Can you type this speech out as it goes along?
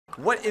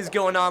What is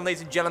going on,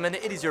 ladies and gentlemen?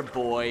 It is your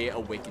boy,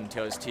 Awakened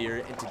Toast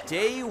here, and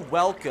today,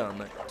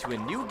 welcome to a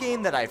new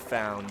game that I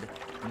found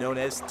known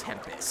as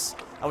Tempest.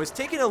 I was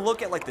taking a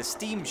look at like the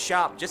Steam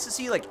shop just to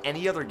see like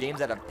any other games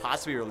that have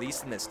possibly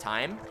released in this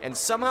time, and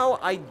somehow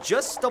I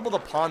just stumbled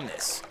upon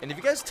this. And if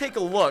you guys take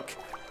a look,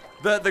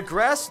 the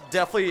grass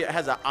definitely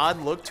has an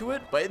odd look to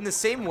it, but in the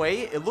same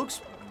way, it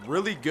looks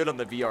really good on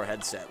the VR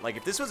headset. Like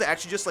if this was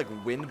actually just like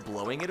wind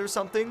blowing it or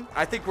something,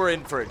 I think we're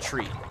in for a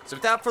treat. So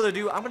without further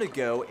ado, I'm gonna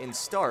go and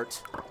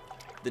start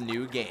the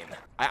new game.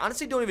 I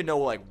honestly don't even know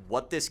like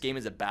what this game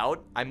is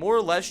about. I more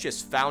or less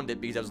just found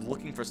it because I was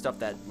looking for stuff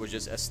that was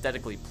just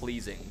aesthetically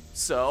pleasing.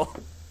 So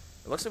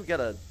it looks like we got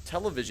a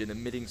television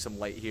emitting some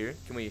light here.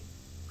 Can we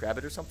grab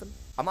it or something?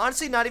 I'm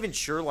honestly not even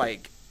sure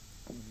like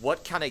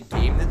what kind of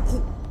game this. Oh,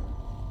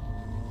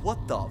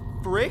 what the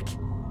frick?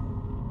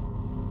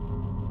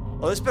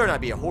 Oh, this better not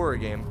be a horror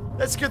game.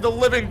 That scared the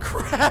living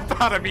crap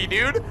out of me,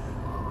 dude.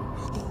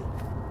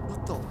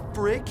 What the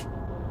frick?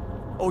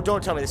 Oh,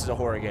 don't tell me this is a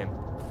horror game.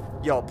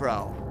 Yo,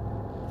 bro.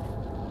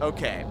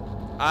 Okay.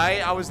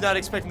 I was not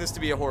expecting this to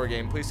be a horror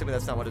game. Please tell me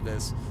that's not what it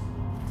is.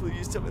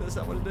 Please tell me that's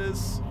not what it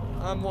is.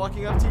 I'm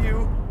walking up to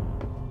you.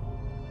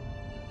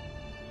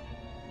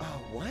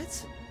 Oh,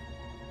 what?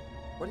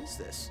 What is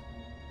this?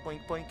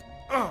 Boink, boink.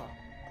 Oh.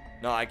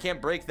 No, I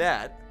can't break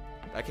that.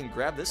 I can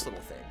grab this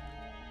little thing.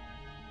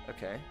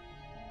 Okay.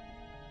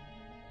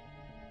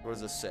 What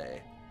does this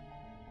say?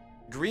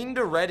 Green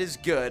to red is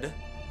good.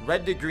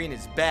 Red to green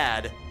is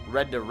bad.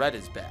 Red to red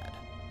is bad.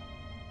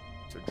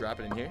 So drop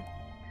it in here.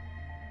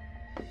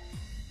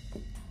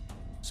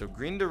 So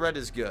green to red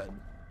is good.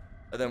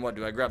 And then what?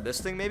 Do I grab this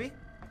thing maybe?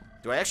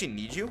 Do I actually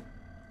need you?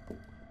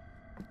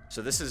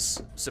 So this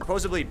is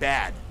supposedly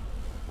bad.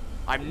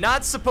 I'm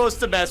not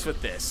supposed to mess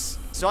with this.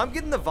 So I'm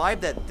getting the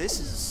vibe that this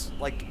is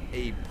like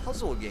a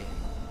puzzle game.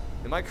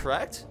 Am I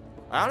correct?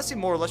 I honestly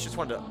more or less just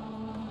wanted to...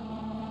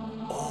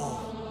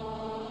 Oh.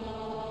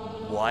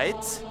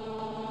 What?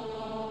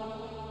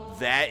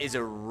 That is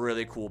a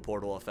really cool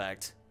portal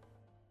effect.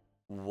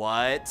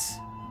 What?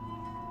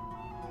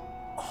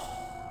 Oh.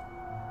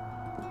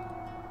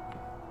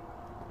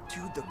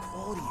 Dude, the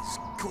quality is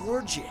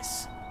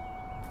gorgeous.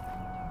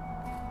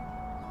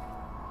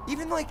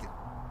 Even like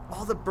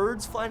all the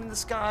birds flying in the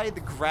sky, the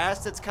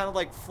grass that's kind of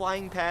like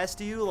flying past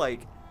you,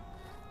 like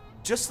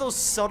just those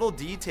subtle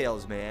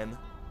details, man.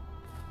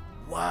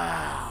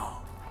 Wow.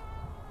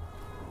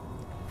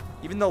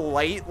 Even the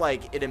light,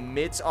 like, it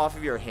emits off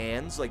of your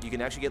hands. Like, you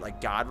can actually get,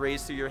 like, God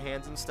rays through your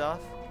hands and stuff.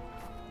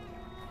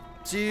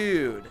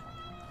 Dude.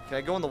 Can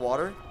I go in the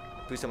water?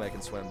 Please tell me I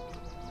can swim.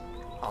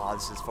 Oh,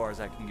 this is as far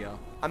as I can go.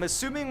 I'm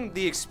assuming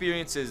the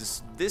experience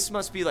is, this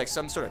must be, like,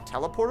 some sort of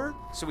teleporter.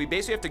 So we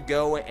basically have to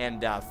go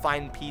and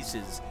find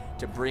pieces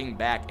to bring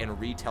back and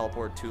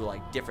re-teleport to,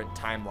 like, different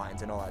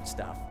timelines and all that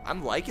stuff.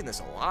 I'm liking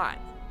this a lot.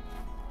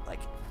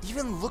 Like,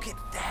 even look at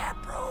that,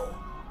 bro.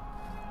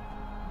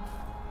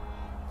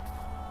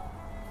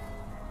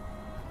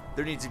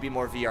 There needs to be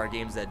more VR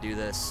games that do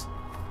this.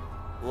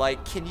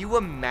 Like, can you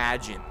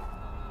imagine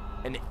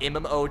an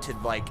MMO to,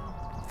 like,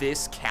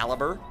 this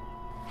caliber?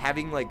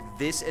 Having, like,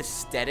 this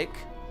aesthetic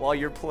while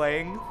you're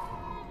playing?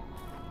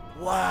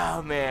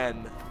 Wow,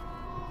 man.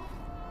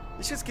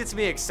 This just gets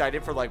me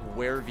excited for, like,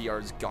 where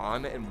VR's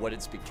gone and what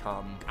it's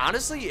become.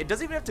 Honestly, it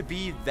doesn't even have to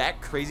be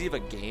that crazy of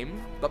a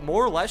game, but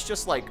more or less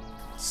just, like,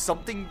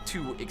 something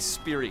to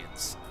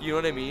experience. You know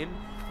what I mean?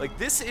 Like,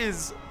 this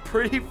is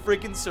pretty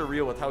freaking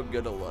surreal with how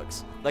good it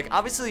looks. Like,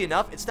 obviously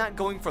enough, it's not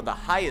going for the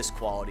highest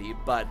quality,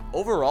 but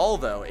overall,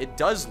 though, it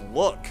does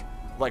look,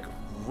 like,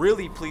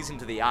 really pleasing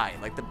to the eye.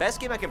 Like, the best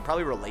game I can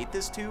probably relate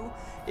this to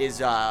is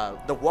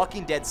The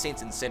Walking Dead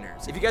Saints and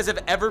Sinners. If you guys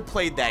have ever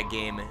played that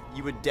game,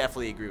 you would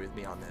definitely agree with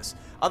me on this.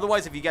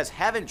 Otherwise, if you guys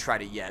haven't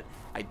tried it yet,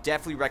 I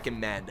definitely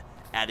recommend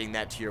adding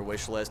that to your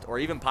wish list, or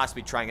even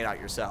possibly trying it out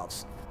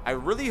yourselves. I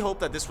really hope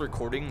that this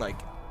recording, like,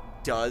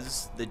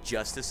 does the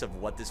justice of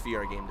what this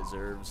VR game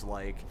deserves.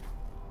 Like,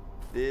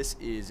 this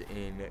is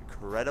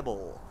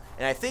incredible.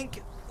 And I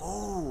think,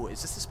 oh,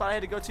 is this the spot I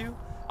had to go to?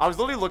 I was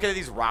literally looking at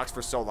these rocks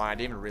for so long, I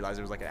didn't even realize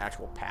there was like an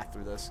actual path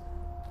through this.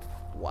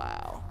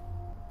 Wow.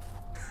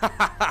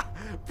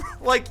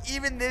 Like,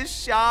 even this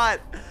shot.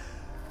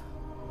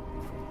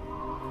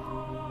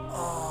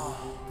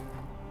 Oh.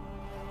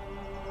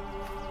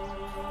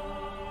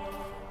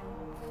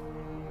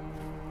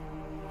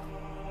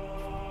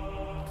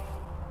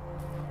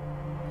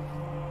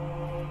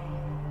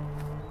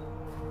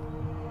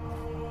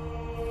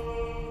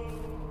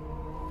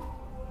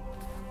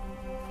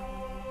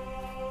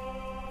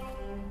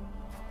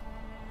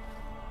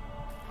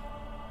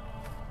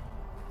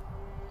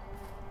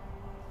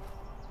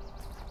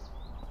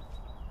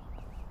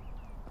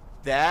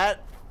 That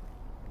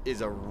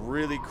is a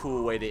really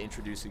cool way to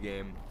introduce a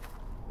game.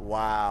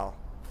 Wow.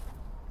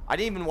 I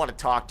didn't even want to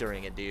talk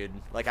during it, dude.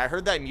 Like, I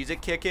heard that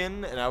music kick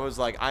in, and I was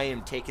like, I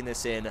am taking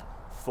this in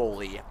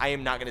fully. I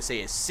am not going to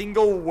say a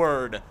single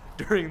word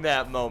during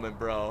that moment,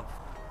 bro.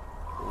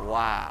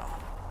 Wow.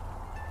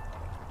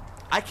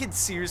 I could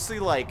seriously,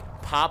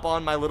 like, pop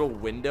on my little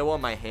window on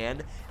my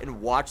hand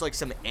and watch, like,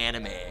 some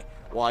anime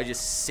while I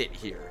just sit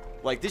here.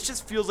 Like, this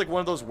just feels like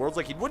one of those worlds,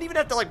 like, you wouldn't even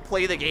have to, like,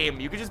 play the game.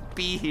 You could just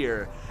be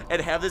here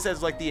and have this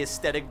as, like, the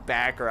aesthetic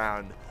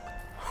background.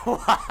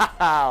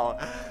 Wow.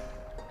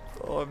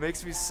 Oh, it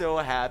makes me so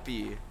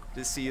happy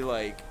to see,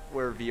 like,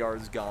 where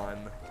VR's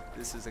gone.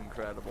 This is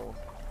incredible.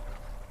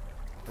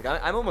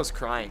 Like, I'm almost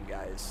crying,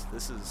 guys.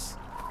 This is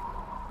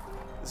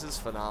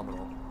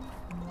phenomenal.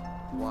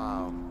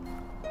 Wow.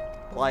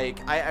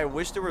 Like, I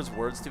wish there was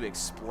words to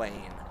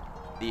explain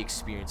the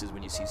experiences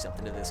when you see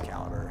something of this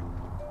caliber.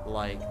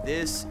 Like,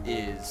 this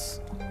is...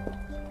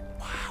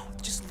 Wow.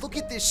 Just look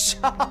at this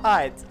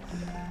shot.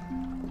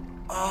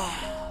 Oh.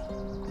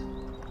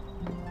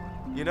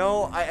 You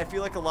know, I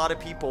feel like a lot of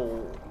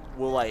people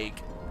will, like,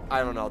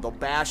 I don't know, they'll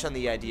bash on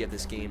the idea of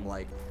this game,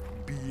 like,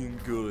 being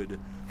good.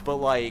 But,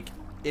 like,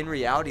 in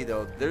reality,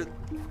 though,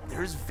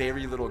 there's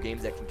very little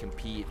games that can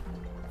compete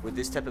with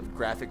this type of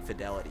graphic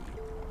fidelity.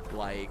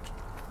 Like,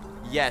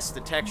 yes,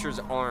 the textures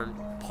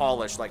aren't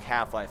polished like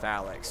Half-Life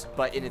Alyx,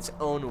 but in its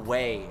own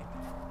way,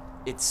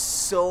 it's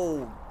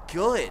so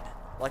good.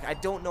 Like, I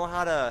don't even know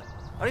how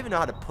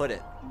to put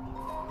it.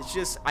 It's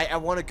just, I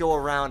want to go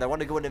around. I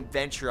want to go on an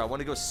adventure. I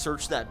want to go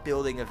search that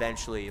building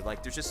eventually.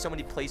 Like, there's just so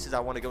many places I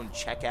want to go and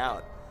check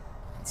out.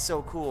 It's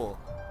so cool.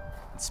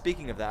 And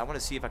speaking of that, I want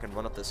to see if I can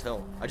run up this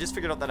hill. I just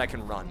figured out that I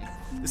can run.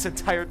 This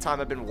entire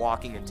time I've been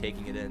walking and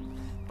taking it in.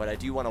 But I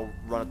do want to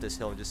run up this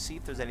hill and just see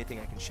if there's anything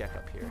I can check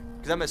up here.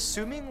 Because I'm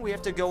assuming we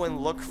have to go and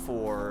look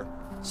for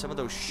some of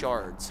those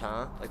shards,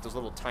 huh? Like those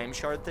little time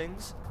shard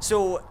things.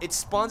 So it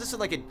spawns us in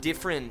like a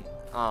different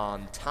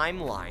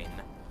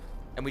timeline.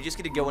 And we just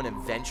get to go and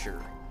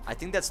adventure. I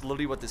think that's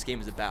literally what this game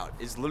is about.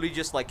 It's literally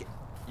just like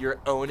your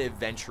own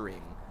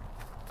adventuring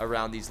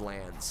around these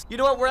lands. You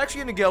know what? We're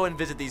actually going to go and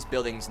visit these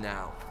buildings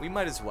now. We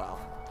might as well.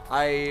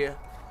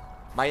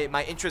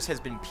 My interest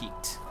has been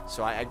piqued.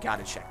 So I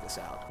gotta check this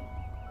out.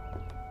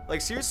 Like,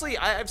 seriously,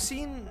 I've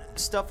seen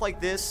stuff like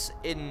this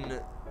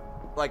in,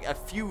 like, a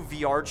few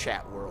VR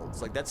chat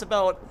worlds. Like, that's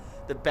about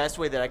the best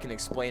way that I can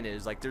explain it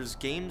is, like, there's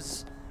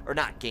games, or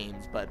not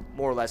games, but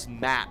more or less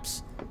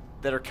maps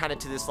that are kind of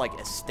to this, like,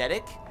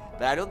 aesthetic,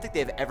 but I don't think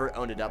they've ever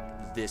owned it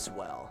up this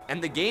well.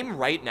 And the game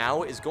right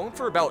now is going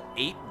for about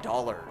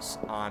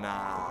 $8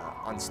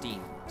 on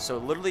Steam. So,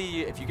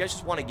 literally, if you guys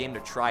just want a game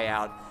to try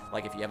out,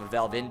 like if you have a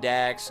Valve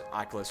Index,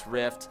 Oculus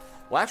Rift.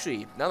 Well,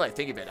 actually, now that I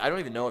think of it, I don't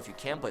even know if you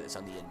can play this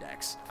on the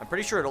Index. I'm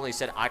pretty sure it only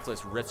said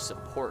Oculus Rift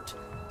support,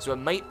 so it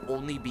might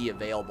only be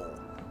available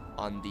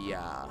on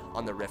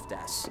the Rift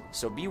S.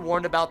 So be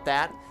warned about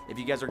that. If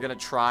you guys are gonna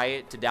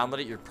try to download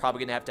it, you're probably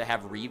gonna have to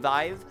have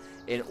Revive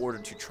in order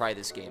to try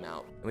this game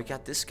out. And we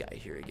got this guy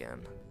here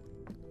again.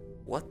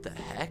 What the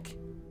heck?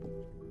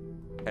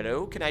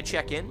 Hello, can I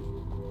check in?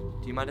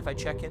 Do you mind if I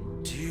check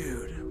in?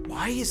 Dude,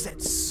 why is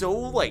that so,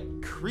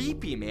 like,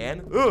 creepy,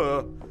 man?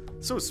 Ugh,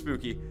 so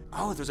spooky.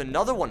 Oh, there's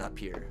another one up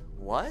here.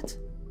 What?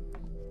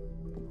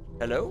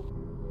 Hello?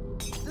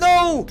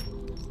 No!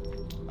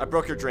 I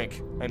broke your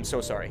drink. I'm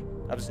so sorry.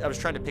 I was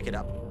trying to pick it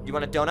up. You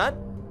want a donut?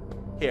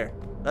 Here.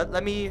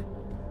 Let me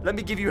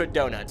give you a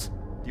donut.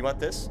 Do you want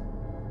this?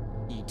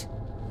 Eat.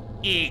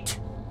 Eat.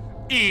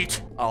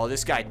 Eat. Oh,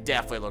 this guy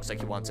definitely looks like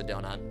he wants a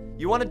donut.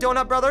 You want a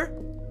donut, brother?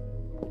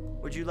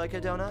 Would you like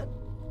a donut?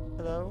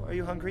 Hello? Are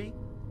you hungry?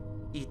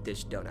 Eat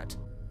this donut.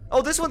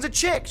 Oh, this one's a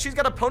chick. She's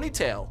got a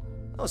ponytail.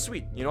 Oh,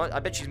 sweet. You know what? I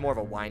bet she's more of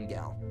a wine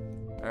gal.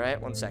 All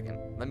right, 1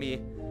 second. Let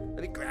me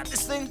grab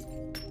this thing.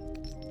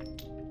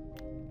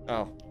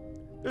 Oh.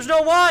 There's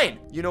no wine!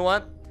 You know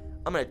what?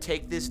 I'm gonna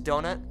take this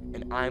donut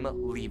and I'm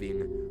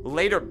leaving.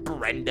 Later,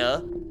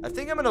 Brenda. I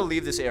think I'm gonna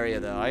leave this area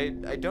though. I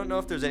don't know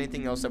if there's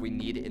anything else that we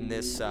need in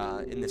this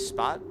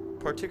spot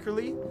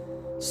particularly.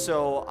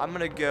 So I'm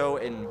gonna go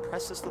and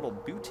press this little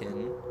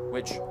button,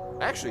 which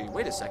actually,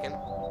 wait a second.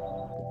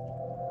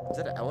 Is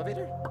that an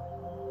elevator?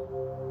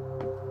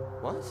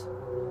 What?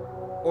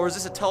 Or is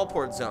this a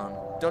teleport zone?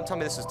 Don't tell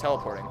me this is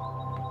teleporting.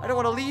 I don't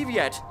want to leave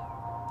yet.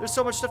 There's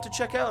so much stuff to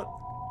check out.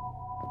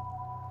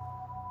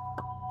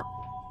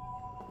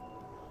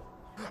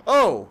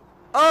 Oh!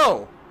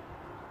 Oh!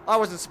 I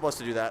wasn't supposed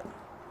to do that.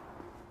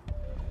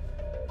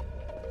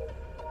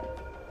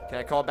 Can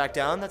I call it back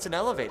down? That's an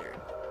elevator.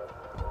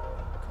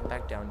 Come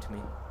back down to me.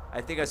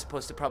 I think I was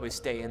supposed to probably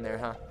stay in there,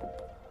 huh?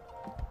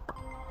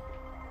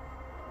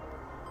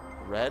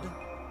 Red?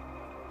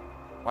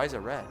 Why is it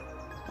red?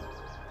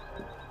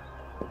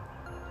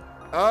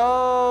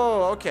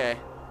 Oh, okay.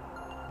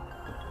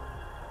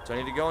 So I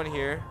need to go in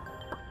here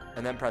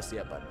and then press the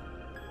up button.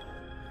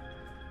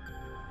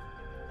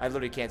 I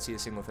literally can't see a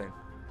single thing.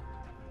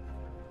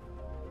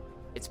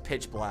 It's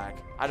pitch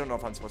black. I don't know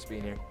if I'm supposed to be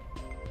in here.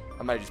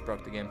 I might have just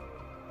broke the game.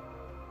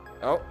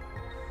 Oh.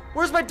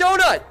 Where's my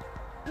donut?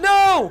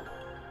 No!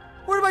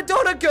 Where did my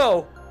donut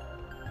go?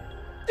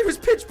 It was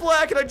pitch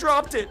black and I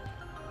dropped it.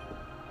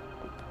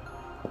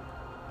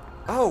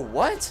 Oh,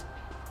 what?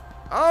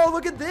 Oh,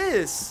 look at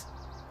this.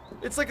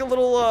 It's like a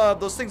little,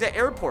 those things at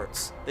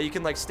airports that you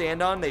can, like,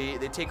 stand on. They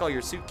take all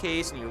your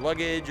suitcase and your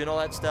luggage and all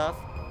that stuff.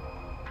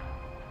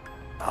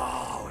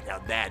 Oh, now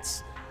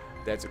that's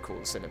a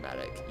cool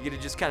cinematic. You get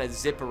to just kind of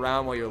zip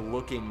around while you're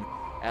looking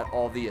at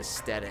all the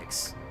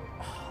aesthetics.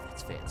 Oh,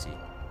 that's fancy.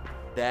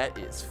 That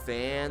is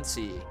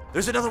fancy.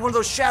 There's another one of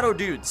those shadow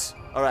dudes.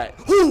 All right.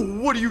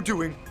 Ooh, what are you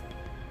doing?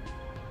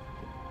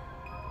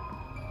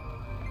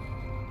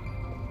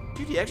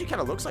 Dude, he actually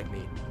kind of looks like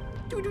me.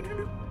 I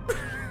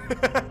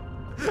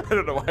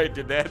don't know why I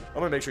did that. I'm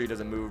gonna make sure he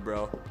doesn't move,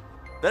 bro.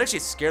 That actually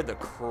scared the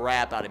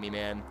crap out of me,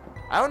 man.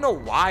 I don't know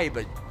why,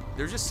 but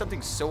there's just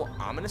something so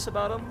ominous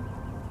about him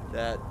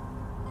that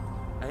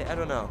I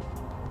don't know.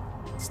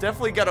 It's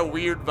definitely got a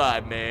weird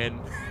vibe, man.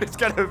 It's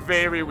got a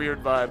very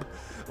weird vibe.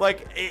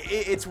 Like,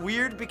 it's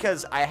weird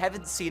because I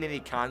haven't seen any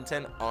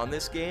content on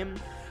this game.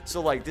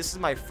 So, like, this is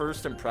my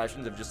first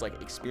impressions of just,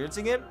 like,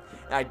 experiencing it.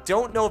 And I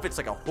don't know if it's,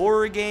 like, a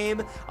horror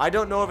game. I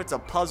don't know if it's a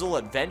puzzle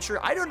adventure.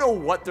 I don't know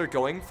what they're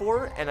going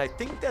for. And I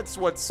think that's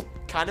what's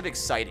kind of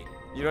exciting.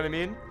 You know what I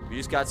mean? We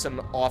just got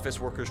some office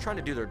workers trying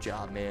to do their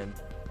job, man.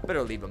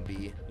 Better leave them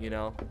be, you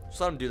know?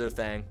 Just let them do their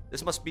thing.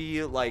 This must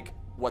be, like,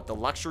 what, the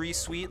luxury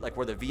suite? Like,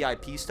 where the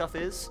VIP stuff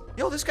is?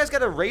 Yo, this guy's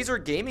got a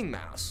Razer gaming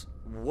mouse.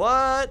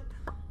 What?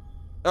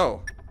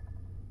 Oh.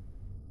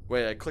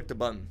 Wait, I clicked a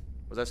button.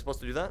 Was I supposed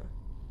to do that?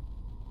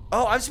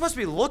 Oh, I'm supposed to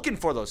be looking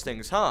for those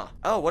things, huh?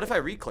 Oh, what if I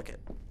re-click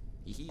it?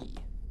 Yee.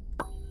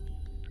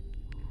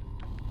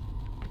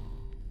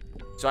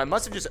 So I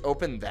must have just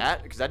opened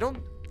that, because I don't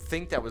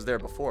think that was there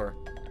before.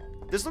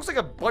 This looks like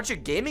a bunch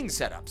of gaming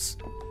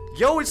setups.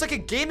 Yo, it's like a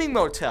gaming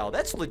motel.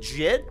 That's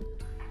legit.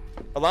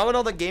 Allowing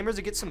all the gamers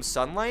to get some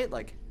sunlight?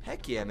 Like,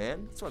 heck yeah,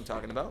 man. That's what I'm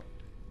talking about.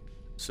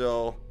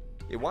 So,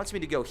 it wants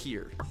me to go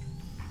here.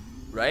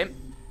 Right?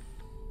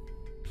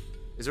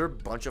 Is there a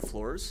bunch of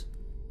floors?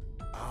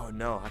 Oh,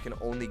 no. I can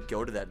only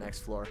go to that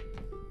next floor.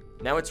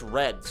 Now it's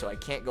red, so I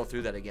can't go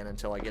through that again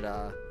until I get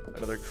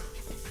another...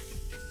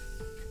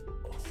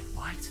 Oh,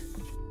 what?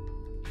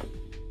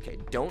 Okay,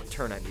 don't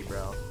turn at me,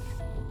 bro.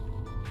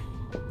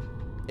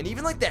 And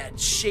even like that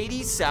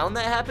shady sound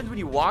that happens when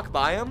you walk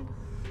by them.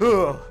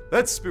 Ugh,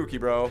 that's spooky,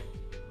 bro.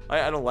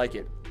 I don't like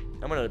it.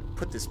 I'm gonna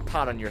put this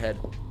pot on your head.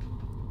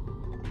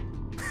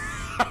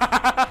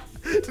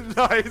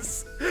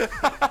 Nice.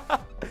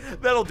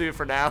 That'll do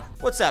for now.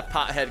 What's that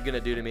pot head gonna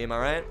do to me, am I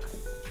right?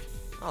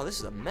 Oh, this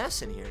is a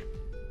mess in here.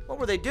 What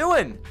were they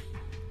doing?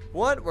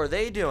 What were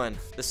they doing?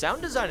 The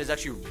sound design is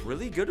actually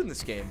really good in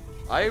this game.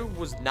 I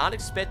was not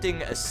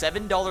expecting a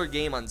 $7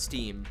 game on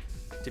Steam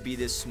to be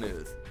this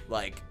smooth.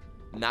 Like,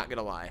 not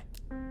gonna lie.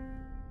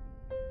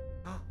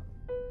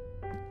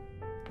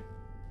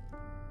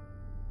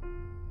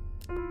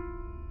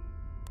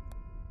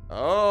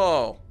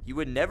 Oh, you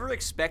would never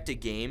expect a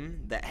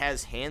game that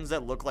has hands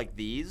that look like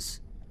these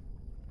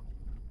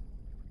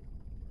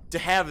to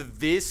have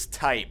this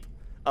type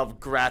of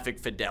graphic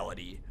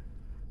fidelity.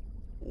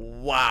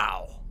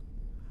 Wow.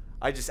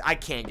 I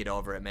can't get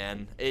over it,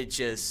 man. It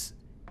is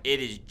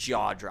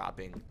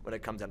jaw-dropping when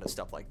it comes down to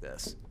stuff like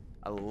this.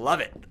 I love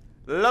it.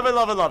 Love it,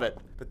 love it, love it.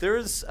 But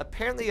there's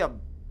apparently a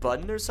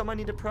button or something I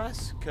need to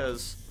press,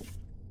 because...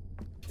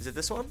 Is it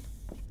this one?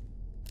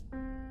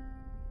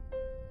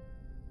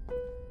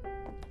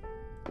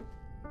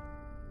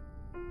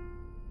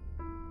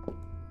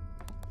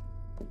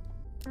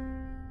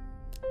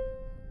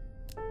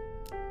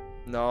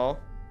 No.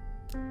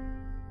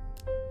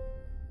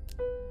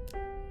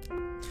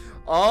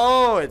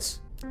 Oh,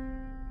 it's...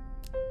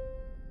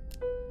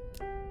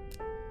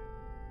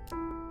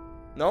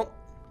 Nope.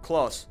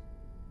 Close.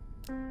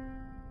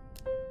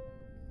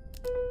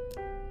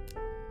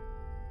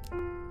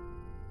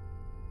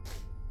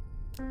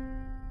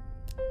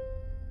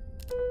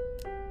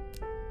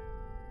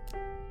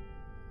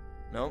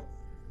 Nope.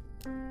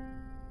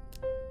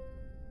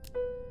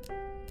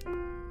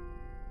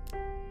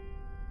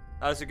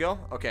 How does it go?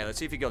 Okay, let's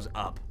see if he goes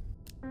up.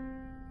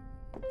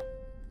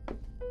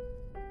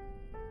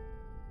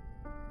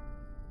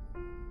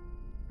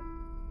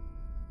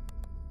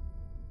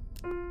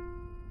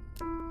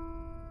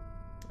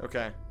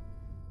 Okay.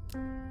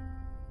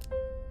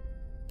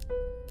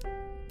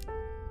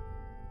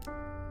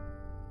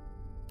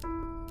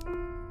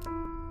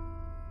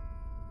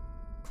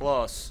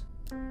 Close.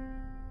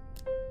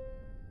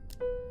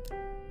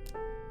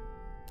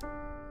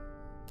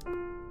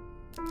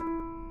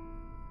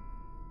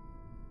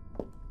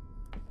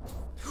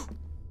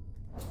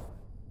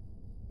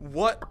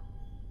 What?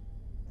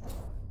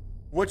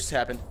 What just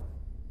happened?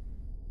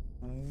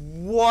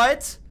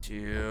 What?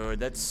 Dude,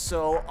 that's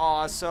so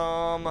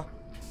awesome.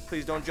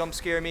 Please don't jump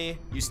scare me.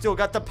 You still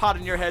got the pot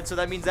in your head, so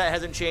that means that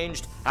hasn't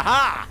changed.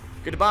 Aha!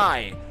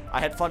 Goodbye. I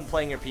had fun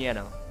playing your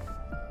piano.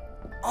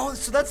 Oh,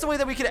 so that's the way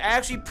that we could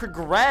actually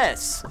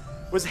progress,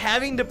 was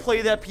having to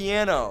play that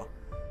piano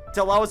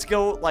to allow us to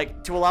go,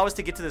 like, to allow us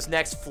to get to this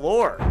next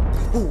floor.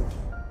 Ooh.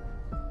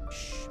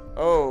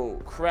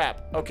 Oh,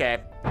 crap. Okay.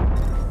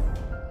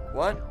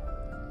 What?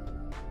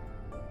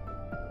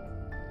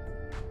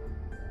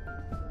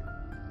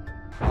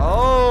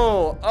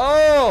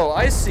 Oh,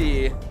 I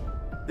see.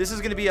 This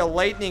is gonna be a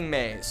lightning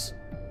maze.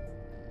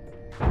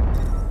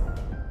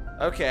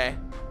 Okay.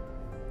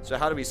 So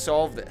how do we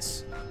solve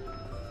this?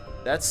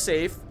 That's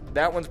safe.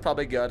 That one's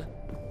probably good.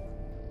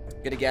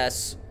 Gonna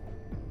guess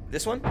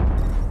this one.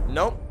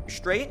 Nope.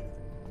 Straight.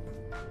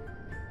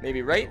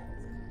 Maybe right.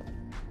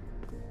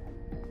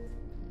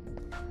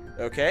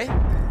 Okay.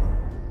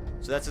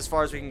 So that's as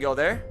far as we can go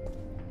there.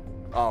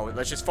 Oh,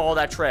 let's just follow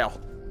that trail.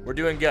 We're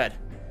doing good.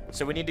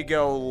 So we need to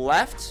go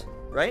left,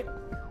 right?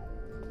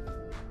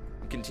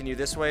 Continue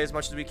this way as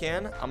much as we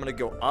can. I'm gonna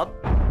go up.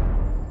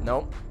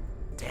 Nope.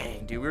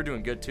 Dang, dude, we were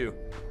doing good too.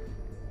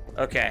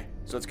 Okay,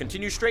 so let's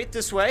continue straight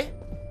this way.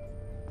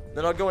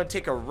 Then I'll go and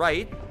take a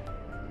right.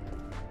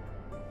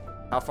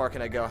 How far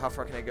can I go? How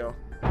far can I go?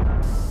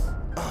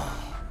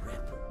 Oh,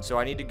 rip. So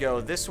I need to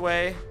go this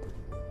way.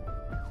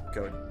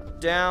 Go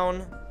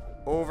down,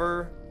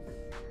 over,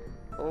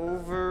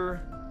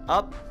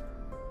 up.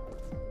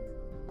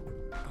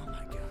 Oh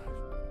my gosh.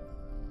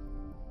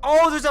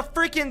 Oh, there's a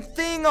freaking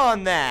thing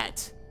on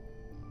that.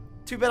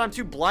 Too bad I'm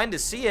too blind to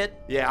see it.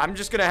 Yeah, I'm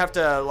just gonna have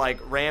to like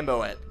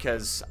Rambo it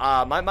because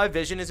my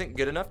vision isn't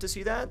good enough to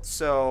see that.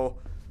 So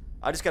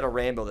I just gotta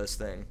Rambo this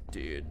thing.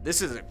 Dude,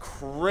 this is a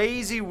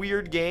crazy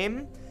weird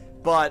game,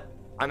 but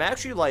I'm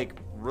actually like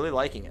really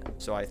liking it.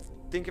 So I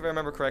think if I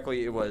remember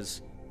correctly, it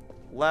was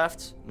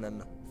left and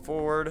then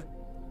forward.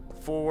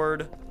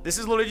 This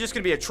is literally just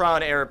gonna be a trial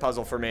and error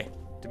puzzle for me,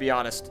 to be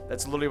honest.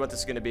 That's literally what this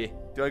is gonna be.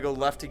 Do I go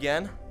left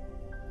again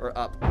or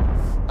up?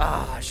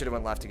 Ah, I should have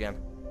went left again.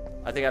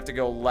 I think I have to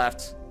go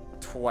left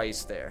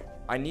twice there.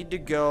 I need to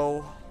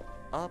go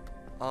up.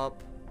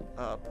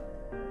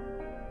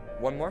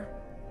 One more.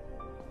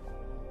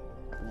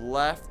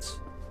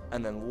 Left,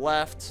 and then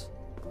left.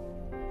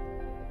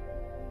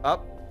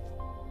 Up.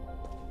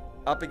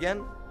 Up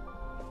again.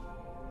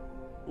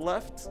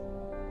 Left.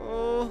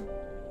 Oh.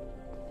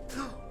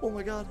 Oh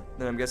my god.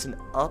 Then I'm guessing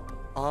up.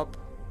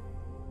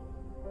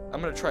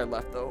 I'm gonna try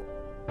left though.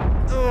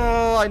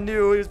 Oh, I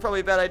knew it was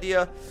probably a bad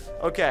idea.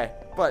 Okay,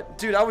 but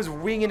dude, I was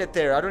winging it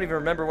there. I don't even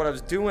remember what I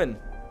was doing.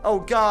 Oh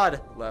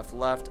god. Left,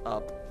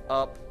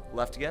 up,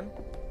 left again.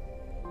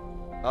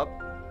 Up.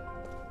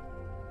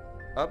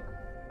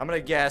 I'm gonna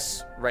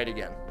guess right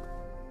again.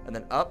 And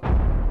then up.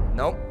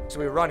 Nope. So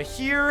we run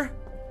here,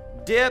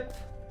 dip,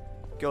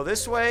 go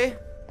this way.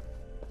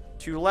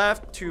 2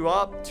 left, 2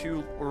 up,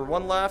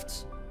 1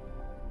 left,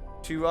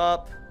 2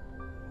 up,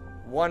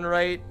 1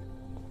 right,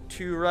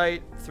 2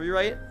 right, 3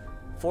 right,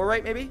 4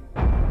 right maybe?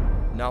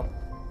 No.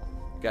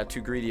 Got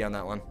too greedy on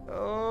that one.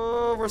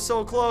 Oh, we're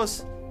so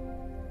close.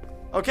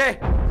 Okay.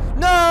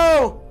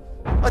 No!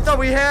 I thought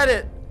we had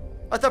it.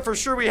 I thought for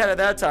sure we had it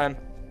that time.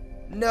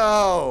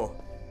 No.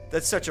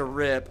 That's such a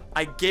rip.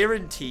 I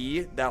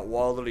guarantee that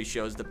wall literally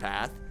shows the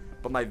path,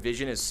 but my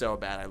vision is so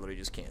bad I literally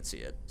just can't see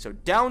it. So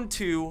down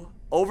 2,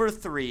 over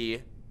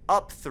 3,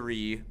 up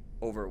 3,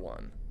 over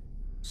 1.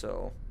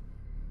 So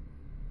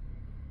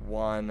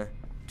 1,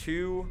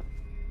 2,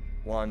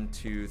 1,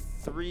 2,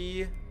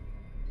 3,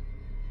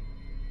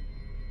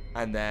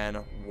 and then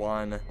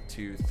 1,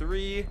 2,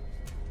 3,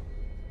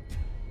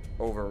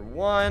 over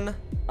 1,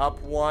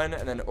 up 1,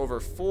 and then over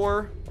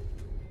 4,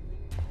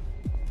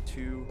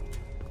 2,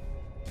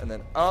 and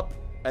then up,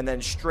 and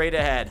then straight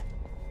ahead.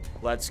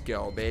 Let's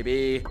go,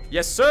 baby.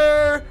 Yes,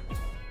 sir.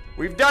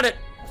 We've done it.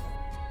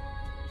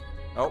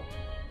 Oh.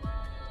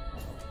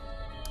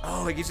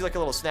 Oh, it gives you like a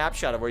little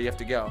snapshot of where you have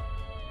to go.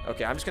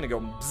 Okay, I'm just gonna go.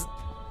 Bzz.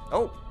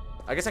 Oh,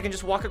 I guess I can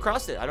just walk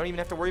across it. I don't even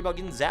have to worry about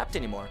getting zapped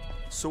anymore.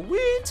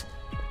 Sweet.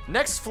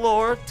 Next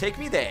floor, take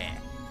me there.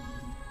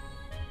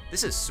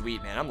 This is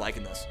sweet, man. I'm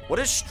liking this. What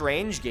a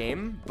strange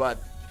game,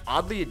 but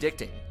oddly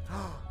addicting.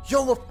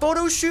 Yo, a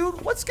photo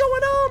shoot? What's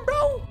going on,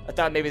 bro? I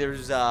thought maybe there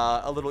was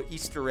a little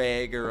Easter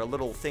egg or a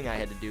little thing I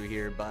had to do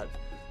here, but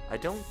I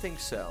don't think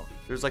so.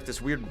 There's like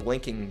this weird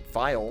blinking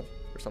file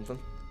or something.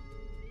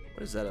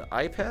 What is that, an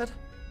iPad?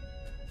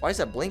 Why is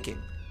that blinking?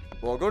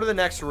 Well, I'll go to the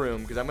next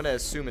room because I'm going to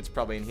assume it's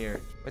probably in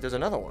here. Wait, there's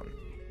another one.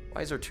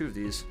 Why is there 2 of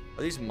these?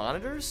 Are these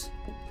monitors?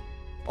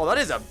 Oh, that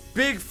is a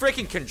big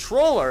freaking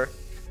controller.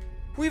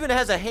 Who even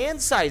has a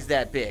hand size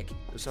that big?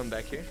 There's something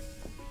back here.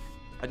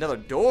 Another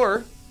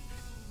door.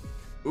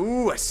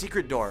 Ooh, a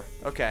secret door.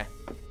 Okay.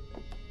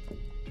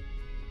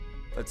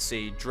 Let's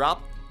see.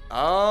 Drop.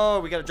 Oh,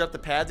 we got to drop the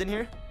pads in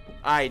here?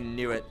 I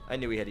knew it. I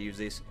knew we had to use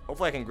these.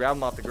 Hopefully I can grab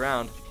them off the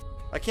ground.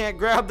 I can't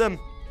grab them.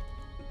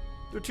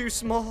 They're too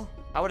small.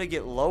 How would I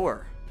get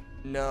lower?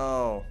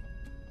 No.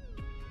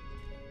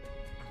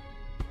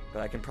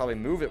 But I can probably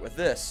move it with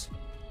this.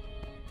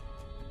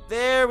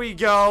 There we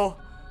go.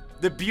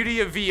 The beauty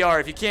of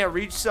VR. If you can't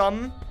reach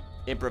something,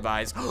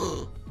 improvise.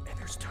 And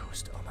there's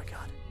toast. Oh my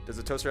god. Does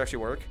the toaster actually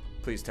work?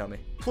 Please tell me.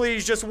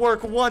 Please just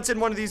work once in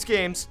one of these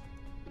games.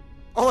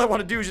 All I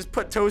want to do is just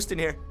put toast in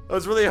here. I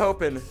was really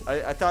hoping.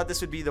 I thought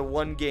this would be the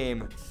one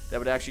game that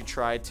would actually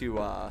try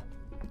to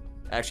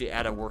actually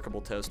add a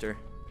workable toaster.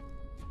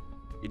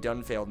 You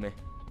done failed me.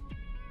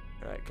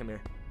 Alright, come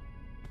here.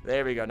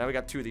 There we go. Now we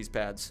got 2 of these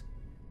pads.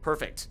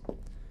 Perfect.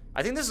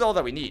 I think this is all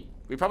that we need.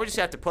 We probably just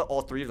have to put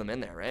all 3 of them in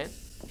there, right?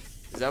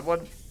 Is that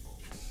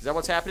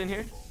what's happening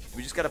here?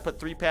 We just gotta put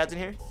 3 pads in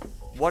here.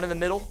 1 in the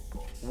middle,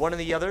 1 in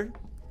the other.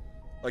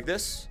 Like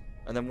this.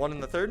 And then 1 in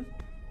the third.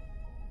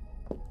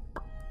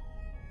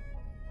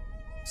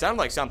 Sounded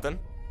like something.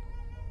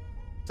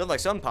 Sounded like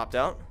something popped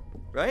out,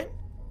 right?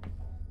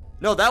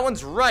 No, that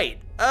one's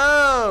right.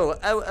 Oh.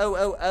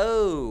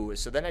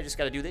 So then I just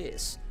gotta do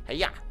this. Hey,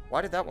 yeah.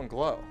 Why did that one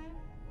glow?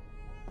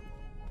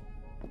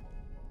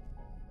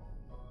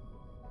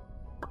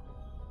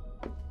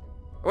 Oh,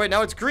 wait,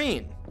 now it's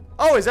green.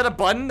 Oh, is that a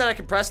button that I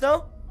can press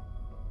now?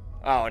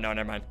 Oh, no,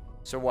 never mind.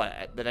 So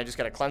what? Then I just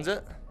gotta cleanse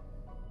it?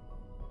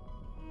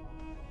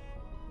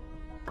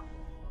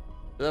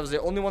 That was the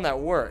only one that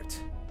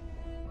worked.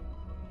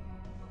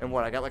 And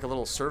what? I got like a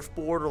little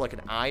surfboard or like an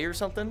eye or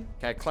something?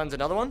 Can I cleanse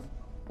another one?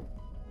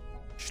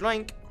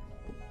 Schlank.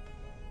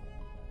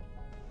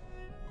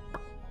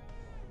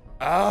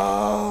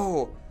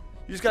 Oh!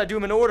 You just gotta do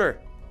them in order.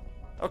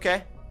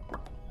 Okay.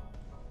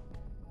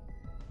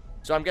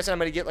 So I'm guessing I'm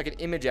gonna get like an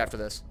image after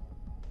this.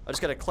 I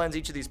just gotta cleanse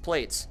each of these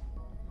plates.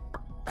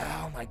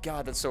 Oh my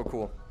god, that's so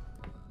cool.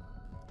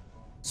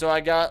 So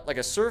I got like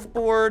a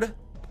surfboard,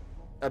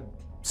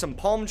 some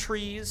palm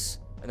trees,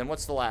 and then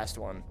what's the last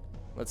one?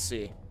 Let's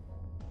see.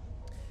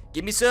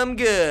 Give me some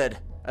good.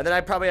 And then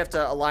I probably have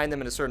to align them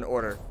in a certain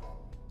order.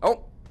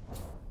 Oh.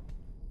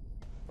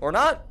 Or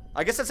not.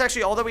 I guess that's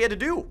actually all that we had to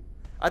do.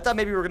 I thought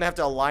maybe we were gonna have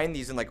to align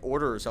these in like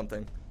order or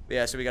something. But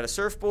yeah, so we got a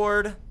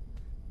surfboard,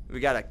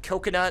 we got a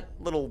coconut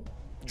little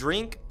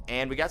drink,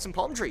 and we got some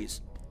palm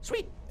trees.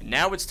 Sweet. And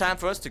now it's time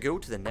for us to go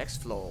to the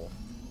next floor.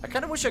 I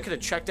kind of wish I could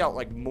have checked out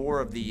like more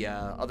of the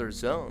other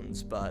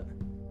zones, but...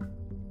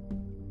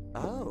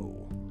 Oh.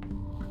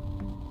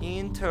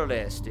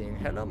 Interesting.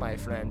 Hello, my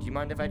friend. You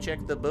mind if I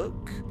check the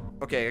book?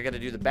 Okay, I gotta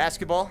do the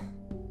basketball.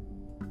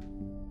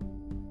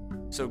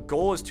 So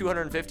goal is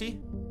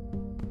 250.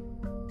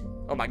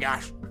 Oh my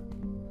gosh.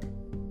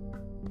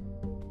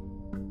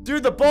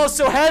 Dude, the ball's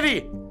so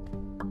heavy.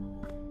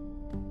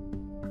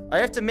 I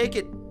have to make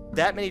it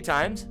that many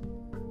times.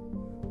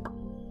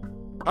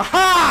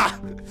 Aha!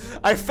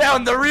 I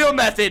found the real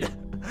method.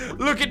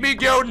 Look at me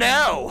go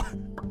now.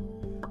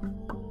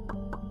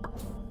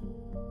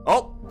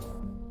 Oh.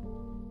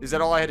 Is that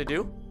all I had to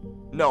do?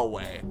 No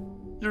way.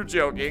 You're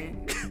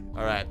joking.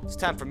 All right, it's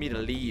time for me to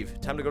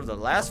leave. Time to go to the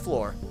last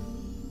floor.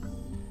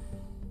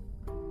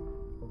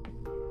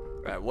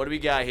 All right, what do we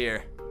got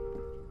here?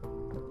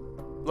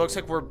 Looks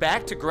like we're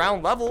back to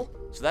ground level.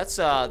 So that's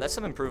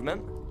some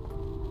improvement.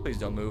 Please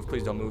don't move.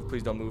 Please don't move.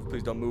 Please don't move.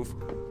 Please don't move.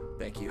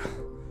 Thank you.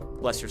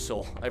 Bless your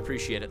soul. I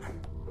appreciate it.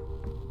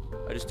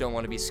 I just don't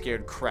want to be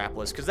scared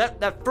crapless. Because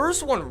that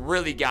first one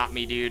really got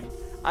me, dude.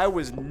 I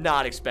was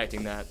not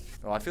expecting that.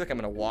 Oh, I feel like I'm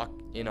going to walk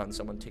in on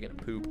someone taking a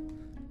poop.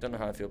 Don't know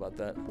how I feel about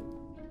that.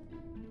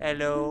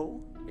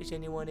 Hello? Is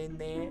anyone in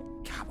there?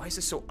 God, why is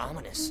this so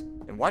ominous?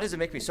 And why does it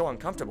make me so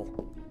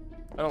uncomfortable?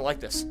 I don't like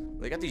this.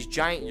 They got these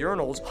giant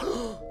urinals.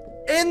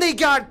 And they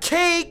got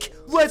cake!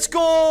 Let's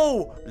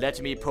go! Let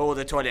me pull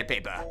the toilet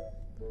paper.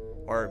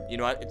 Or, you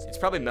know what? It's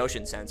probably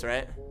motion sense,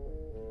 right?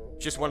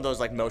 Just one of those,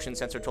 like, motion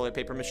sensor toilet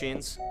paper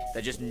machines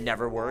that just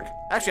never work.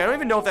 Actually, I don't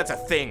even know if that's a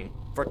thing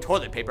for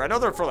toilet paper. I know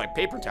they're for, like,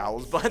 paper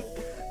towels, but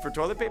for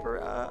toilet paper,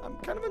 I'm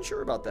kind of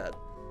unsure about that.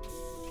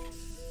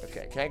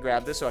 Okay, can I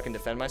grab this so I can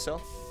defend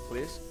myself,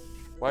 please?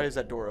 Why is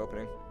that door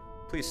opening?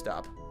 Please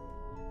stop.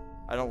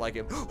 I don't like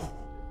it.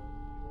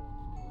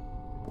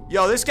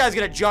 Yo, this guy's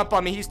gonna jump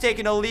on me. He's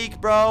taking a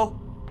leak, bro.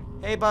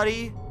 Hey,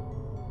 buddy.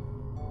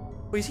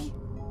 Who is he?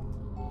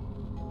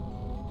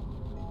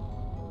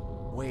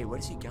 Wait, what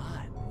has he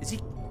got?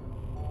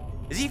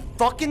 Is he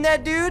fucking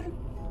that dude?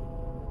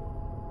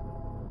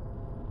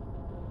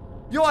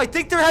 Yo, I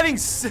think they're having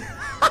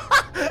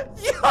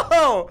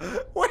Yo,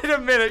 wait a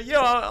minute. Yo,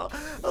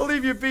 I'll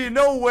leave you be.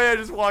 No way I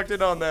just walked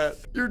in on that.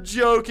 You're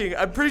joking.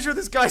 I'm pretty sure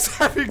this guy's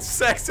having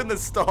sex in the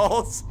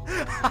stalls.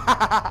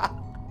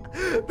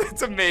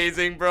 That's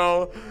amazing,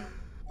 bro.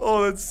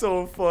 Oh, that's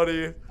so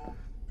funny.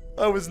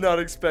 I was not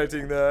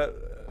expecting that.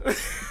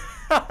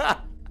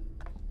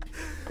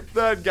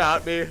 That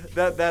got me.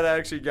 That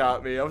actually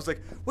got me. I was like,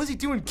 what's he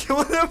doing,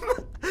 killing him?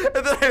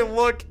 And then I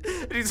look,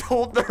 and he's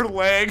holding their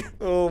leg.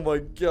 Oh my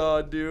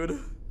god, dude.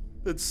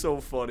 That's so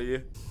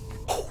funny.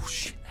 Oh,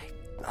 shit.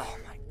 Oh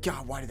my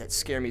god, why did that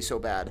scare me so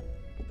bad?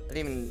 I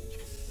didn't even...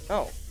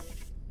 Oh.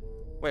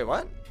 Wait,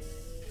 what?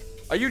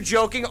 Are you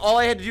joking? All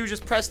I had to do was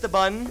just press the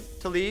button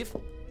to leave?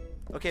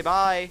 Okay,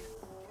 bye.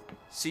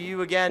 See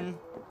you again.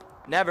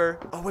 Never.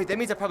 Oh, wait, that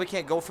means I probably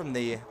can't go from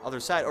the other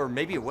side. Or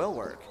maybe it will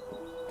work.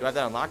 Do I have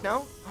that unlocked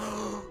now?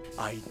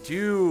 I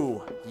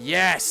do.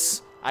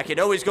 Yes. I can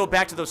always go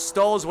back to those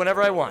stalls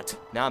whenever I want.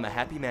 Now I'm a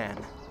happy man.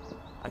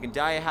 I can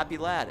die a happy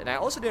lad. And I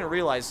also didn't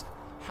realize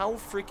how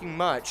freaking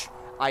much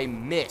I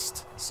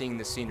missed seeing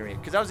the scenery.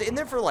 Because I was in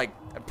there for like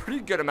a pretty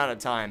good amount of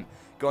time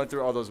going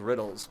through all those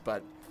riddles.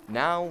 But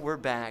now we're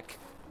back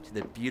to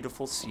the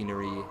beautiful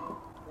scenery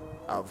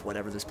of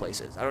whatever this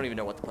place is. I don't even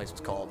know what the place was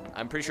called.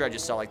 I'm pretty sure I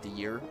just saw like the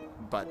year,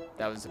 but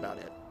that was about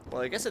it.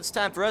 Well, I guess it's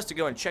time for us to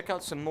go and check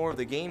out some more of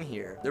the game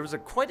here. There was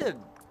quite a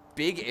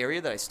big area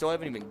that I still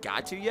haven't even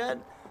got to yet.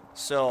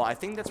 So I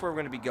think that's where we're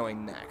going to be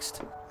going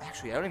next.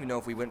 Actually, I don't even know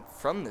if we went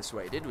from this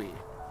way, did we?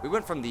 We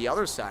went from the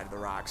other side of the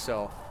rock,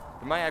 so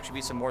there might actually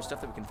be some more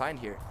stuff that we can find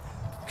here.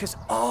 Because,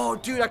 oh,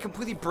 dude, I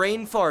completely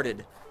brain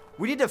farted.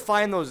 We need to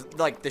find those,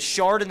 like, the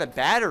shard and the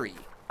battery.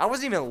 I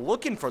wasn't even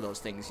looking for those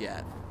things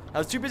yet. I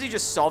was too busy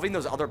just solving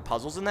those other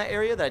puzzles in that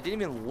area that I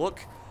didn't even look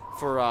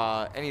for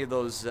any of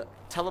those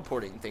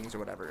teleporting things or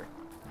whatever.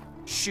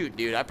 Shoot,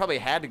 dude, I probably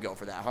had to go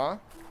for that, huh?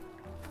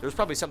 There's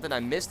probably something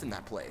I missed in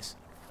that place.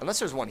 Unless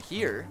there's one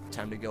here.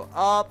 Time to go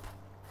up.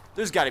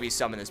 There's got to be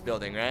some in this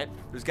building, right?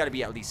 There's got to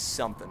be at least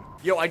something.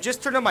 Yo, I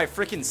just turned on my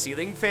freaking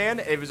ceiling fan.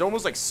 It was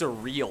almost like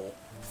surreal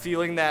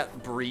feeling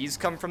that breeze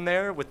come from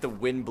there with the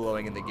wind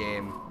blowing in the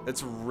game.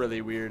 That's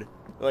really weird. It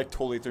like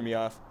totally threw me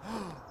off.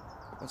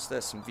 What's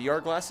this? Some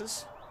VR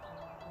glasses?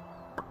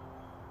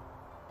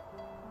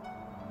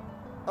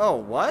 Oh,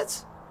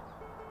 what?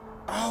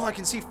 Oh, I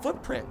can see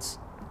footprints.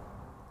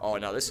 Oh,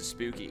 no, this is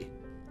spooky.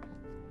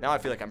 Now I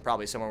feel like I'm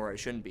probably somewhere where I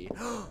shouldn't be.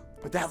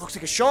 But that looks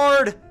like a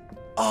shard.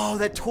 Oh,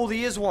 that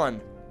totally is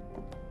one.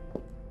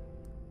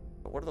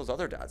 But what are those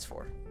other dots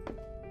for?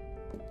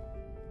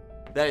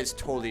 That is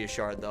totally a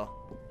shard, though.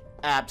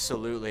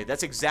 Absolutely.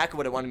 That's exactly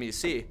what it wanted me to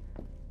see.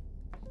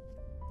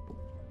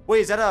 Wait,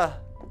 is that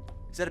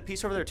a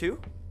piece over there, too?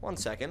 1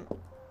 second.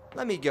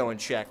 Let me go and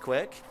check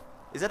quick.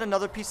 Is that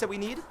another piece that we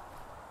need?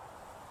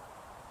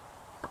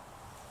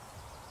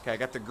 Okay, I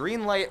got the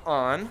green light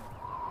on.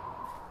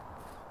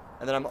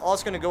 And then I'm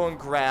also going to go and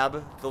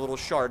grab the little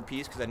shard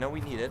piece because I know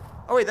we need it.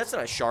 Oh, wait, that's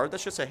not a shard.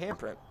 That's just a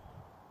handprint.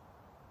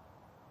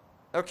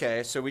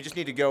 Okay, so we just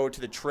need to go to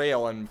the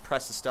trail and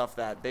press the stuff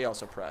that they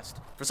also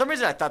pressed. For some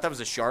reason, I thought that was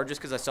a shard just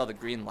because I saw the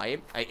green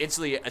light. I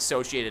instantly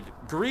associated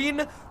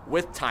green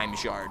with time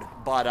shard.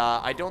 But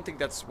I don't think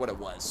that's what it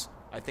was.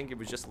 I think it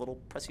was just a little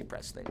pressy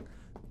press thing.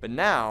 But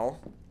now,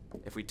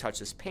 if we touch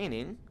this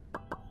painting...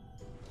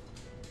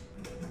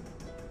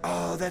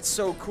 Oh, that's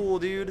so cool,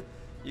 dude.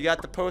 You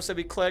got the post that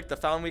we clicked, the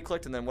fountain we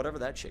clicked, and then whatever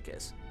that chick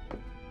is.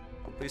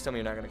 Please tell me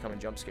you're not going to come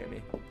and jump scare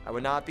me. I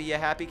would not be a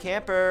happy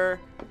camper.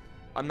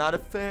 I'm not a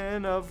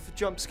fan of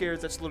jump scares.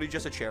 That's literally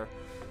just a chair.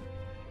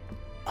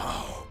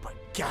 Oh, but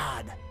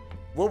God.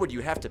 What would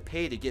you have to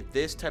pay to get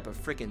this type of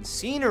freaking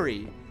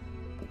scenery?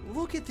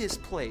 Look at this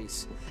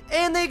place.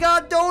 And they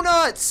got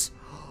donuts.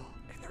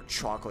 And they're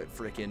chocolate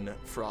freaking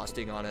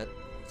frosting on it.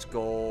 Let's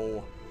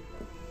go.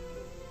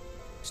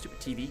 Stupid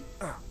TV.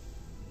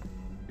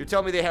 You're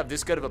telling me they have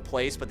this good of a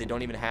place, but they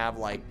don't even have,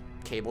 like,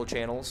 cable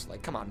channels?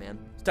 Like, come on, man.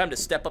 It's time to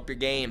step up your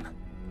game.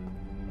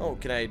 Oh,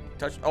 can I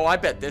touch? Oh, I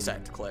bet this I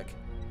have to click.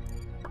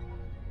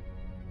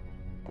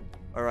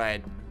 All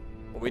right.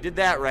 Well, we did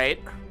that right.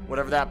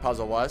 Whatever that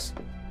puzzle was.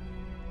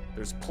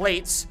 There's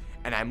plates,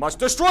 and I must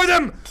destroy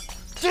them!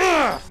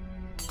 Duh!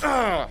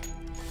 Duh!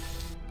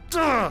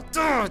 Duh!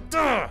 Duh!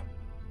 Duh!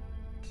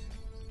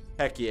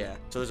 Heck yeah.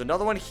 So there's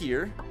another one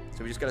here.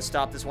 So we just gotta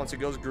stop this once it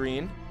goes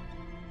green.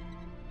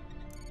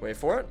 Wait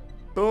for it.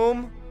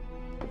 Boom.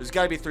 There's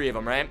got to be 3 of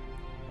them, right?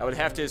 I would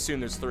have to assume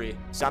there's 3.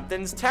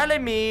 Something's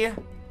telling me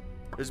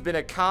there's been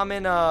a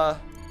common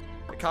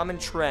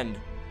trend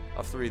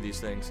of 3 of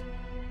these things.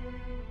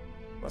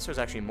 Unless there's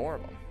actually more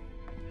of them.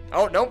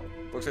 Oh, nope.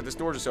 Looks like this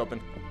door just opened.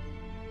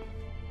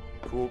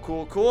 Cool,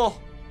 cool, cool.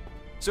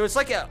 So it's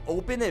like an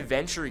open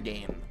adventure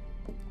game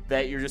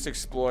that you're just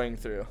exploring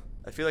through.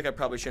 I feel like I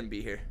probably shouldn't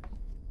be here.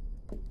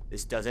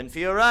 This doesn't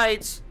feel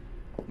right.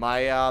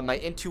 My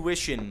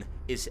intuition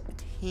is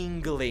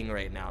tingling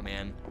right now,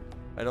 man.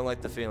 I don't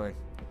like the feeling.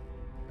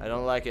 I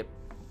don't like it.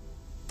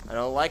 I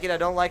don't like it. I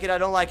don't like it. I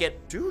don't like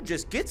it. Dude,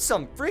 just get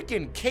some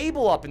freaking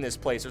cable up in this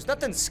place. There's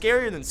nothing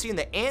scarier than seeing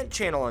the Ant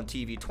channel on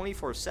TV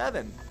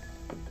 24/7.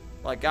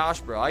 Like,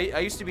 gosh, bro. I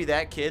used to be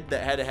that kid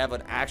that had to have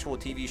an actual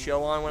TV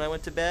show on when I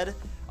went to bed.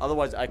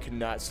 Otherwise, I could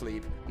not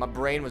sleep. My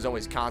brain was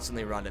always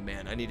constantly running,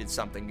 man. I needed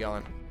something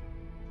going.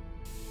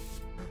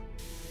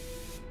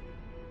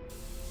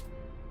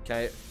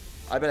 Okay.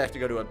 I bet I have to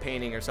go to a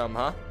painting or something,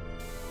 huh?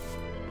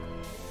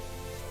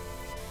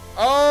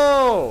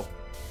 Oh!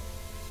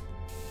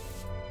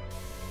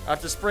 I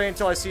have to spray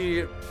until I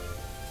see...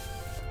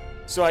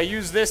 So I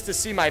use this to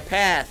see my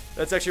path.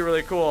 That's actually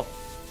really cool.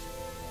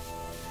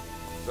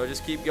 So I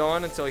just keep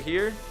going until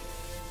here.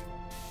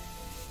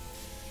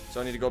 So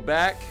I need to go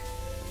back.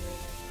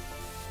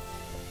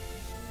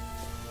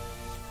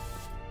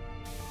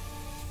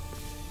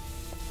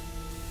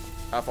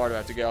 How far do I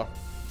have to go?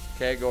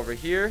 Okay, go over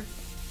here.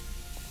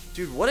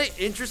 Dude, what an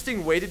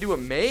interesting way to do a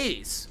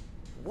maze.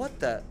 What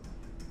the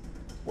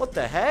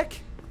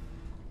heck?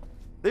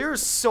 They are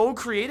so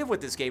creative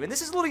with this game. And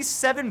this is literally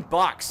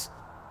 $7.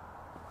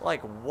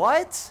 Like,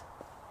 what?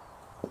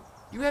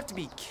 You have to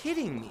be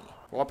kidding me.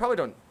 Well, I probably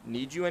don't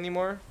need you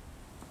anymore.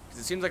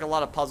 Because it seems like a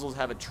lot of puzzles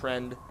have a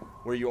trend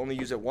where you only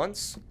use it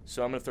once.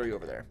 So I'm going to throw you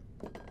over there.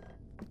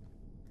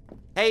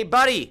 Hey,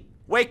 buddy.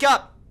 Wake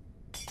up.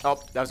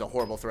 Oh, that was a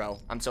horrible throw.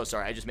 I'm so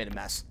sorry. I just made a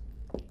mess.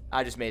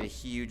 I just made a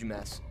huge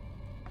mess.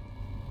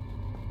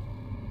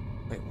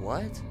 Wait,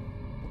 what?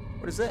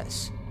 What is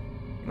this?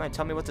 You mind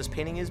telling me what this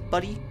painting is,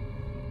 buddy?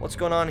 What's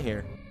going on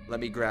here? Let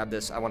me grab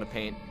this. I want to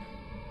paint.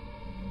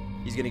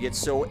 He's gonna get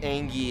so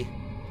angry.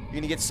 You're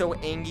gonna get so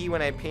angry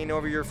when I paint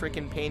over your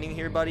freaking painting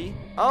here, buddy.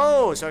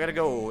 Oh, so I gotta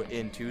go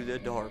into the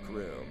dark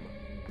room.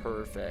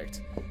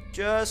 Perfect.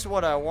 Just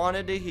what I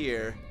wanted to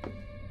hear.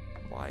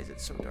 Well, Why is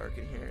it so dark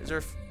in here? Is there...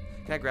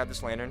 Can I grab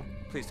this lantern?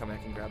 Please tell me I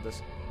can grab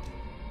this.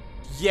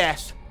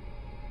 Yes!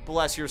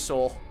 Bless your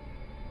soul.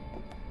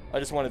 I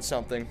just wanted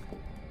something.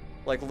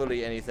 Like,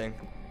 literally anything.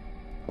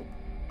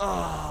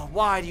 Oh,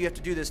 why do you have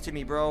to do this to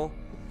me, bro?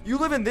 You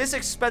live in this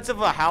expensive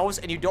of a house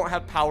and you don't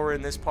have power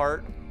in this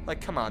part?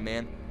 Like, come on,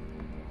 man.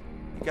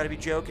 You gotta be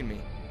joking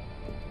me.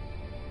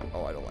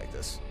 Oh, I don't like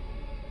this.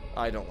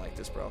 I don't like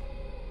this, bro.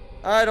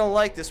 I don't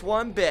like this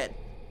one bit.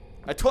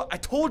 I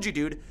told you,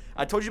 dude.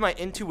 I told you my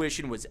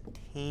intuition was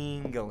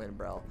tingling,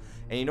 bro.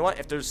 And you know what?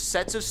 If there's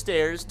sets of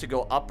stairs to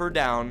go up or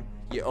down,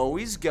 you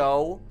always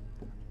go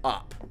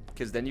up.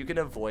 Because then you can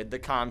avoid the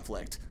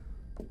conflict.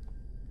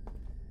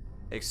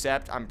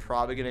 Except I'm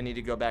probably going to need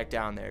to go back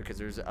down there. Because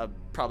there's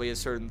probably a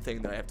certain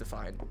thing that I have to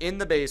find in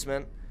the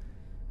basement.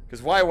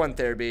 Because why wouldn't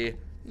there be?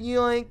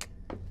 Yoink.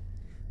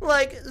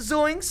 Like,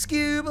 zoink,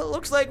 Scoob.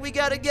 Looks like we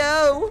gotta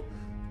go.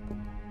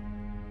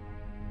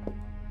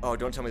 Oh,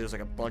 don't tell me there's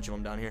like a bunch of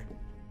them down here.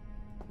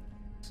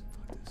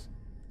 Fuck this.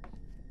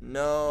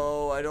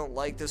 No, I don't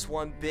like this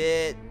one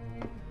bit.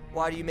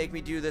 Why do you make me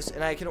do this?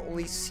 And I can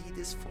only see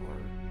this far.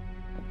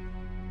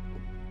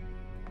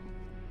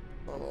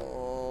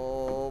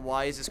 Oh,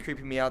 why is this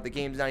creeping me out? The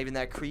game's not even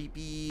that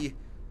creepy.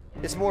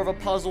 It's more of a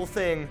puzzle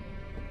thing.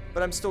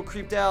 But I'm still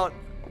creeped out.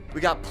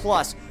 We got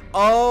plus.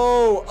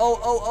 Oh.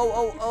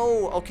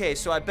 Okay,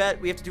 so I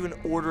bet we have to do an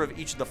order of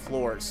each of the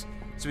floors.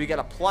 So we got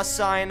a plus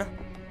sign.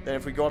 Then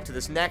if we go up to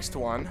this next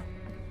one,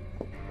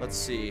 let's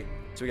see.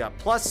 So we got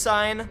plus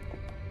sign.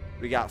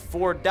 We got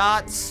 4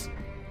 dots.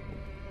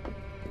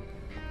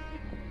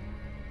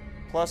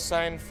 Plus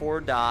sign,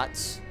 4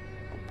 dots.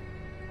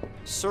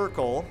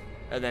 Circle,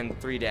 and then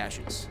 3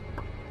 dashes.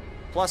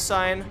 Plus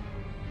sign,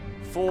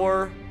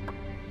 4.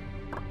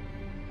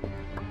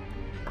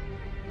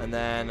 And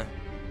then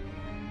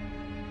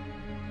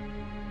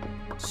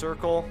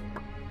circle,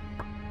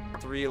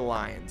 3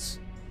 lines.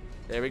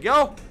 There we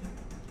go.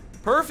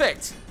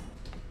 Perfect.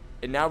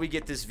 And now we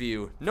get this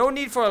view. No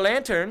need for a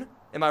lantern.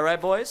 Am I right,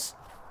 boys?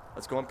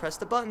 Let's go and press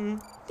the button.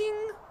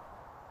 Ding.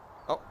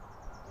 Oh.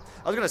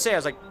 I was going to say, I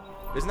was like,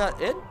 isn't that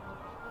it?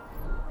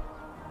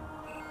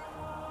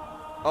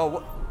 Oh,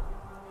 what?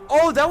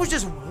 Oh, that was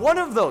just one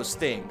of those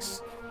things.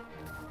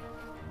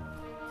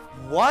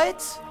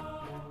 What?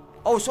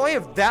 Oh, so I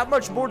have that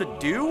much more to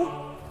do?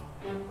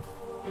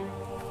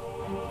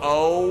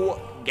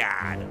 Oh,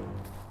 God.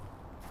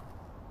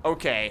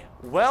 Okay,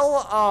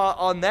 well,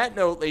 on that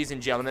note, ladies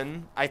and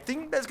gentlemen, I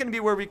think that's going to be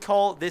where we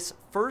call this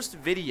first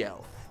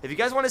video. If you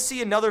guys want to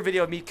see another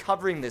video of me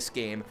covering this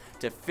game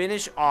to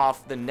finish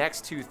off the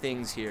next 2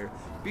 things here,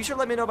 be sure to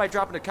let me know by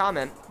dropping a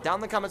comment down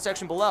in the comment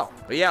section below.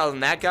 But yeah, other than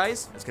that,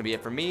 guys, that's going to be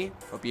it for me.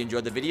 Hope you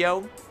enjoyed the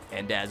video,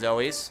 and as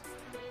always,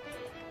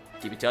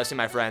 keep it toasty,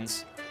 my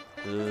friends.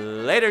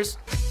 Laters.